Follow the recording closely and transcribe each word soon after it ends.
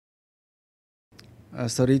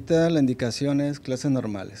Hasta ahorita la indicación es clases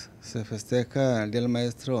normales. Se festeja el Día del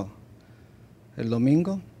Maestro el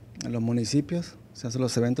domingo en los municipios, se hacen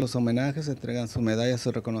los eventos, los homenajes, se entregan sus medallas,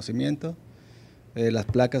 su reconocimiento, las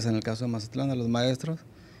placas en el caso de Mazatlán a los maestros,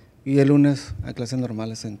 y el lunes a clases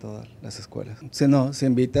normales en todas las escuelas. Se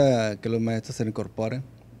invita a que los maestros se incorporen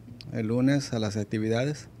el lunes a las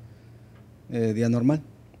actividades, día normal,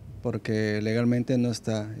 porque legalmente no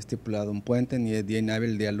está estipulado un puente ni el día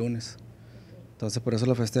inhábil el día lunes. Entonces, por eso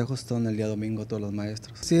los festejos son el día domingo todos los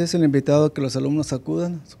maestros. Sí, es el invitado que los alumnos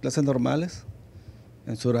acudan a sus clases normales,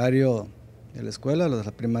 en su horario de la escuela, los de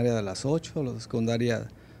la primaria de las 8, los de secundaria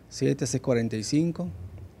 7, 6:45.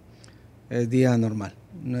 Es día normal,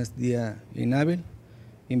 no es día inhábil.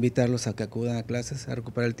 Invitarlos a que acudan a clases, a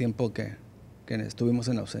recuperar el tiempo que estuvimos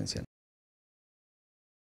en ausencia.